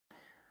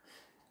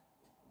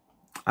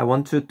I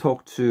want to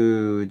talk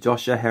to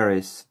Joshua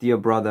Harris, dear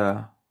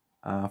brother,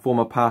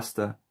 former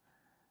pastor,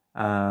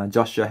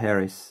 Joshua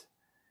Harris.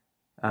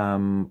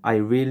 I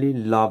really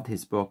loved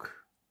his book,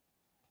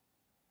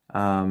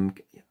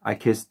 I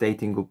Kissed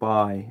Dating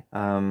Goodbye,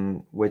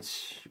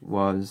 which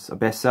was a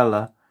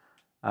bestseller,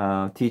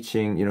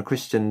 teaching,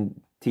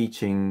 Christian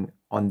teaching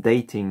on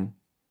dating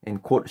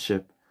and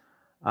courtship.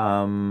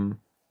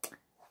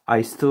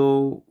 I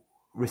still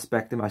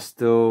respect him. I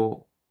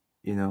still,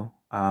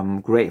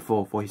 I'm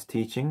grateful for his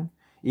teaching,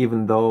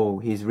 even though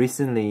he's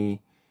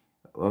recently,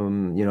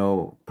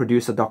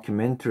 produced a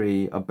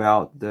documentary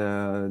about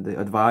the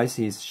advice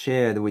he's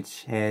shared,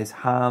 which has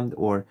harmed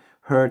or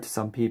hurt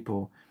some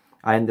people.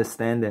 I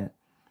understand that.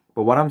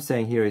 But what I'm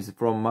saying here is,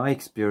 from my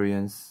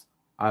experience,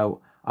 I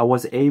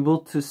was able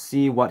to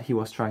see what he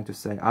was trying to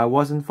say. I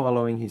wasn't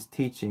following his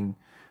teaching.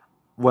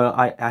 Well,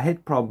 I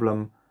had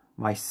problem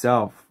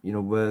myself,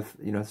 with,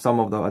 some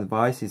of the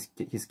advice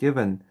he's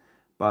given.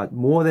 But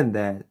more than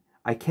that,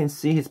 I can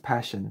see his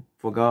passion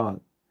for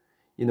God.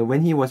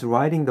 When he was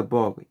writing the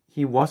book,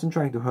 he wasn't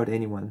trying to hurt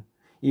anyone,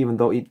 even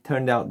though it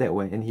turned out that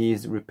way, and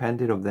he's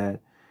repented of that.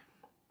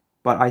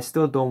 But I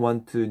still don't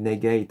want to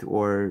negate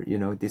or,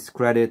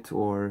 discredit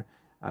or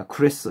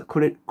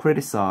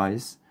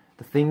criticize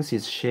the things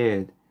he's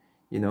shared,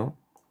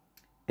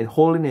 And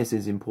holiness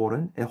is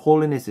important, and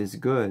holiness is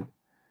good.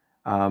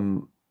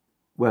 Well,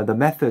 the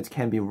methods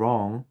can be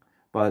wrong,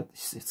 but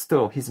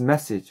still, his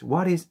message,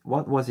 what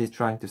was he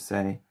trying to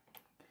say?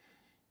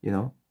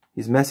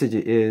 His message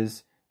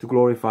is to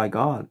glorify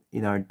God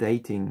in our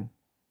dating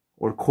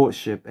or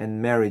courtship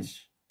and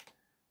marriage.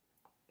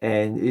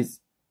 And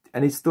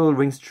it still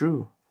rings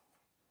true.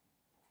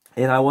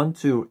 And I want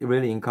to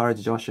really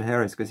encourage Joshua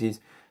Harris, because he's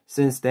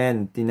since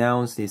then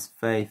denounced his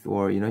faith,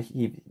 or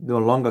he no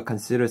longer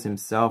considers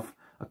himself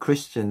a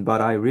Christian. But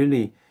I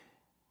really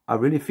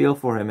feel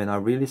for him, and I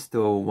really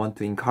still want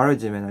to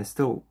encourage him, and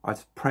I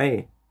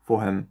pray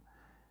for him,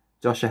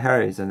 Joshua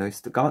Harris, and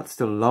God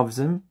still loves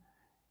him,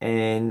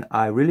 and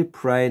I really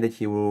pray that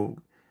he will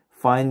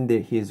find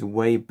his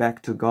way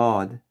back to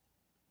God.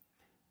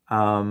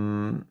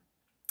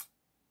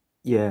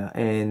 Yeah,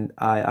 and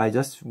I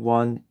just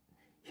want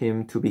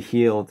him to be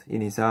healed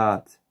in his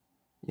heart.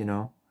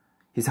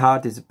 His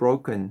heart is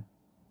broken,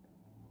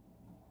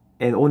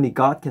 and only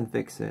God can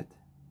fix it.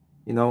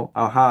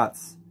 Our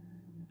hearts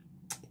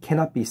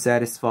cannot be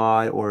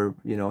satisfied or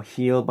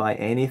healed by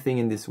anything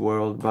in this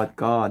world but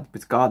God,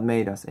 because God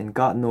made us, and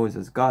God knows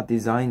us, God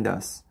designed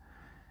us.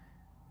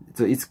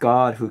 So it's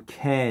God who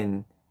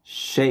can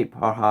shape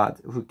our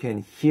heart, who can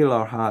heal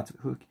our heart,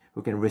 who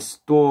can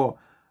restore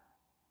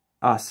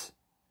us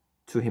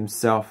to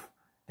himself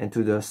and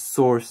to the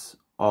source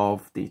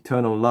of the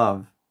eternal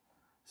love.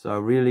 So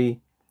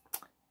really,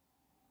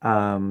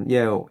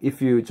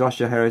 if you,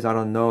 Joshua Harris, I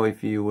don't know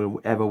if you will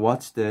ever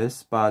watch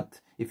this,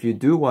 but if you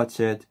do watch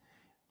it,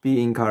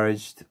 be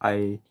encouraged.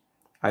 I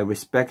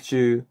respect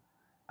you,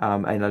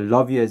 and I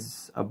love you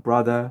as a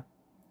brother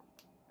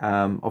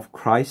of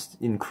Christ,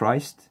 in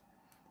Christ.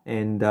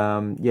 And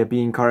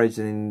be encouraged,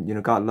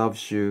 and God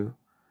loves you.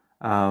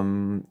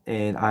 And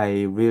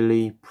I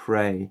really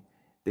pray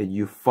that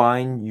you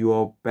find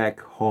your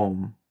back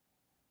home.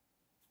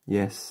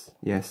 Yes.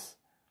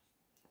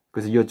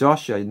 Because you're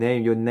Joshua,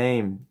 your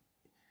name,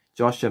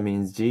 Joshua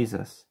means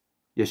Jesus,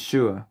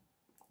 Yeshua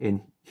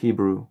in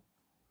Hebrew.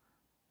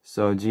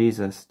 So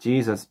Jesus,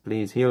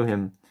 please heal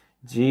him.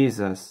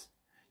 Jesus,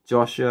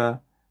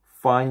 Joshua,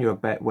 find your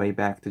way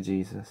back to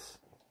Jesus.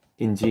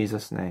 In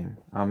Jesus' name,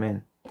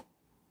 amen.